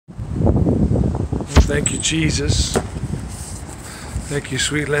Thank you, Jesus. Thank you,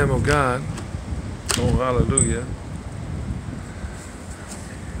 sweet Lamb of God. Oh, hallelujah.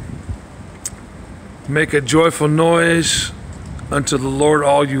 Make a joyful noise unto the Lord,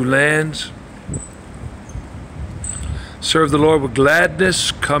 all you lands. Serve the Lord with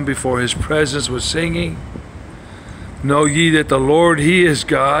gladness. Come before his presence with singing. Know ye that the Lord, he is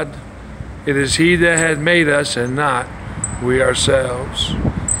God. It is he that hath made us, and not we ourselves.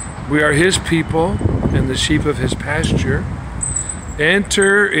 We are his people, and the sheep of his pasture.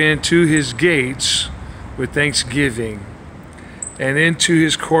 Enter into his gates with thanksgiving, and into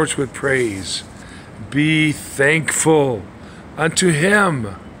his courts with praise. Be thankful unto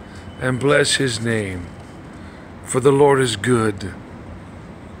him, and bless his name. For the Lord is good.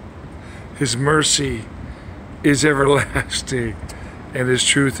 His mercy is everlasting, and his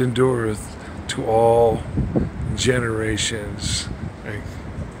truth endureth to all generations.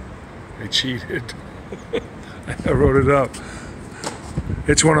 I cheated. I wrote it up.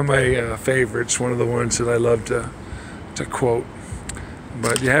 It's one of my favorites, one of the ones that I love to quote.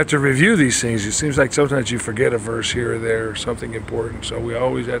 But you have to review these things. It seems like sometimes you forget a verse here or there or something important, so we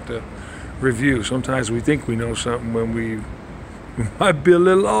always have to review. Sometimes we think we know something when we might be a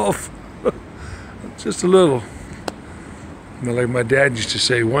little off. Just a little. You know, like my dad used to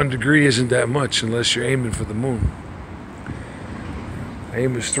say, 1 degree isn't that much unless you're aiming for the moon.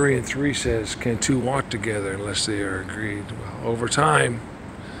 Amos 3:3 says, can two walk together unless they are agreed? Well, over time,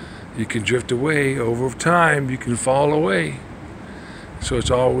 you can drift away. Over time, you can fall away. So it's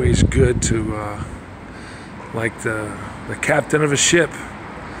always good to, like the captain of a ship,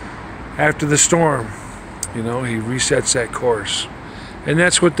 after the storm, you know, he resets that course. And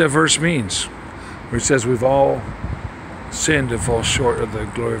that's what that verse means, where it says we've all sinned and fall short of the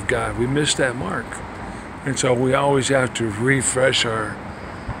glory of God. We missed that mark. And so we always have to refresh our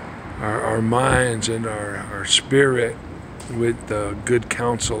minds and our spirit with the good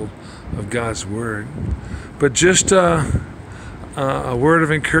counsel of God's word. But just a word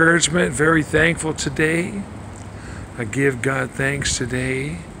of encouragement, very thankful today. I give God thanks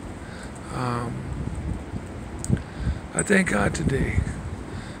today. I thank God today,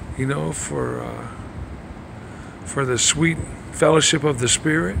 you know, for the sweet fellowship of the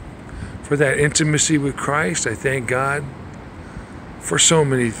Spirit, for that intimacy with Christ. I thank God for so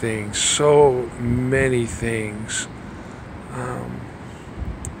many things, so many things.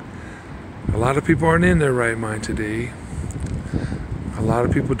 A lot of people aren't in their right mind today. A lot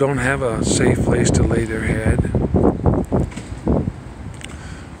of people don't have a safe place to lay their head.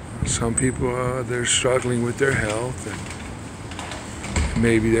 Some people, they're struggling with their health and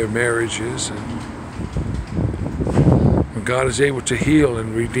maybe their marriages. And God is able to heal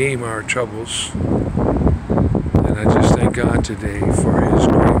and redeem our troubles. And I just thank God today for his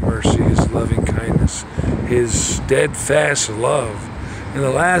great mercy, his loving kindness, his steadfast love. In the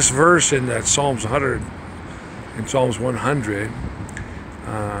last verse in that Psalms 100,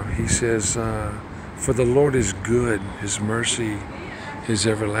 he says, for the Lord is good, his mercy is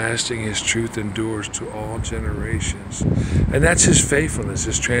everlasting, his truth endures to all generations. And that's his faithfulness,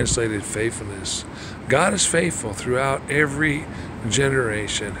 his translated faithfulness. God is faithful throughout every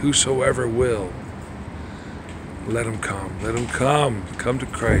generation. Whosoever will, let him come. Let him come. Come to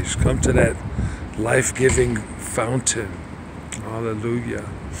Christ. Come to that life-giving fountain. Hallelujah.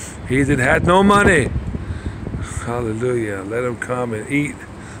 He that had no money, hallelujah, let him come and eat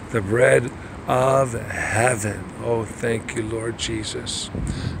the bread of heaven. Oh, thank you, Lord Jesus.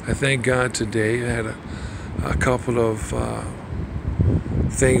 I thank God today. I had a couple of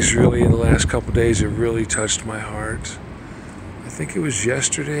things really in the last couple of days that really touched my heart. I think it was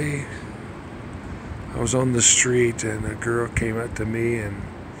yesterday. I was on the street and a girl came up to me and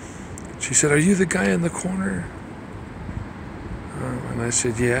she said, "Are you the guy in the corner?" And I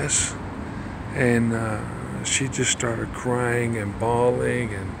said, "Yes." And she just started crying and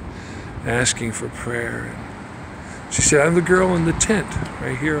bawling and asking for prayer. She said, "I'm the girl in the tent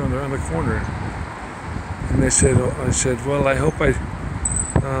right here on the corner." And I said, "Well, I hope I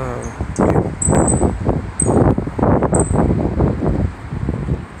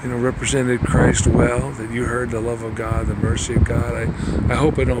represented Christ well, that you heard the love of God, the mercy of God. I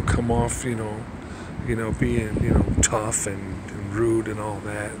hope I don't come off, being, tough and rude and all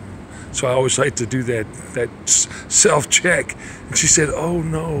that." So I always like to do that self-check. And she said, oh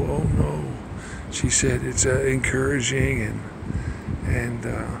no. She said, it's encouraging and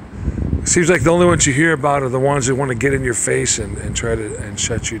it seems like the only ones you hear about are the ones that want to get in your face and try to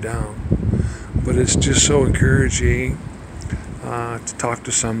shut you down. But it's just so encouraging to talk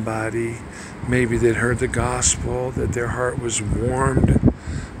to somebody, maybe that heard the gospel, that their heart was warmed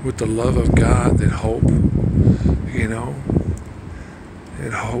with the love of God, that hope, you know,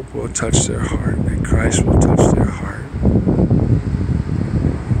 that hope will touch their heart, that Christ will touch their heart.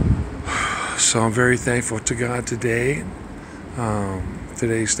 So I'm very thankful to God today.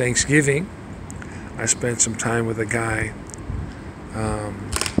 Today's Thanksgiving. I spent some time with a guy.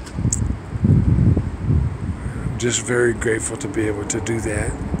 I'm just very grateful to be able to do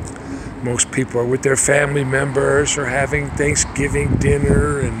that. Most people are with their family members or having Thanksgiving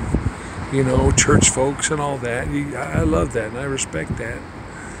dinner and, you know, church folks and all that. I love that and I respect that.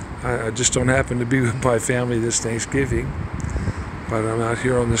 I just don't happen to be with my family this Thanksgiving, but I'm out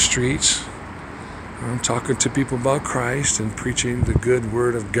here on the streets. I'm talking to people about Christ and preaching the good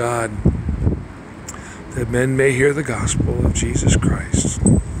word of God, that men may hear the gospel of Jesus Christ.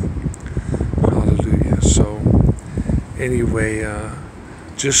 Hallelujah. So anyway,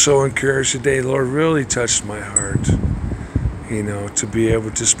 just so encouraged today. The Lord really touched my heart, you know, to be able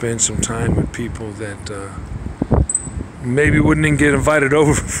to spend some time with people that maybe wouldn't even get invited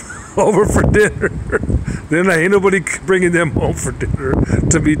over for dinner. Then ain't nobody bringing them home for dinner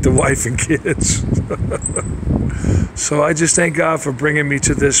to meet the wife and kids. So I just thank God for bringing me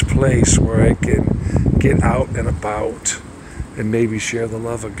to this place where I can get out and about and maybe share the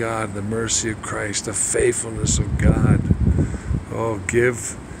love of God, the mercy of Christ, the faithfulness of God. Oh,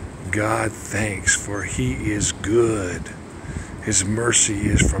 give God thanks, for He is good. His mercy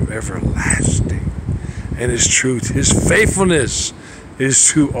is from everlasting, and His truth, His faithfulness is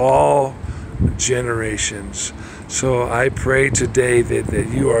to all generations. So I pray today that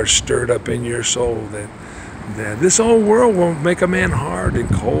you are stirred up in your soul, that this old world won't make a man hard and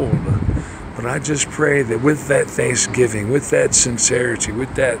cold. But I just pray that with that thanksgiving, with that sincerity,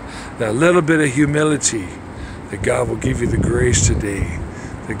 with that little bit of humility, that God will give you the grace today,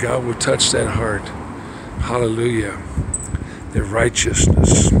 that God will touch that heart. Hallelujah. That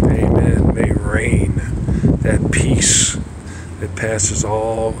righteousness, amen, may reign. That peace that passes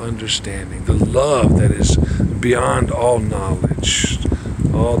all understanding. The love that is beyond all knowledge.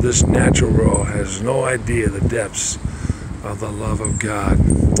 All this natural world has no idea the depths of the love of God.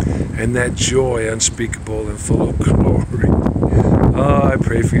 And that joy unspeakable and full of glory. Oh, I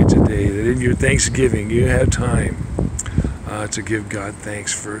pray for you today that in your Thanksgiving you have time to give God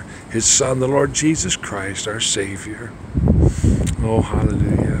thanks for His Son, the Lord Jesus Christ, our Savior. Oh,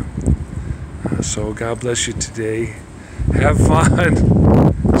 hallelujah. So God bless you today. Have fun,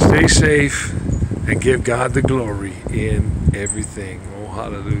 stay safe, and give God the glory in everything. Oh,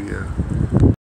 hallelujah.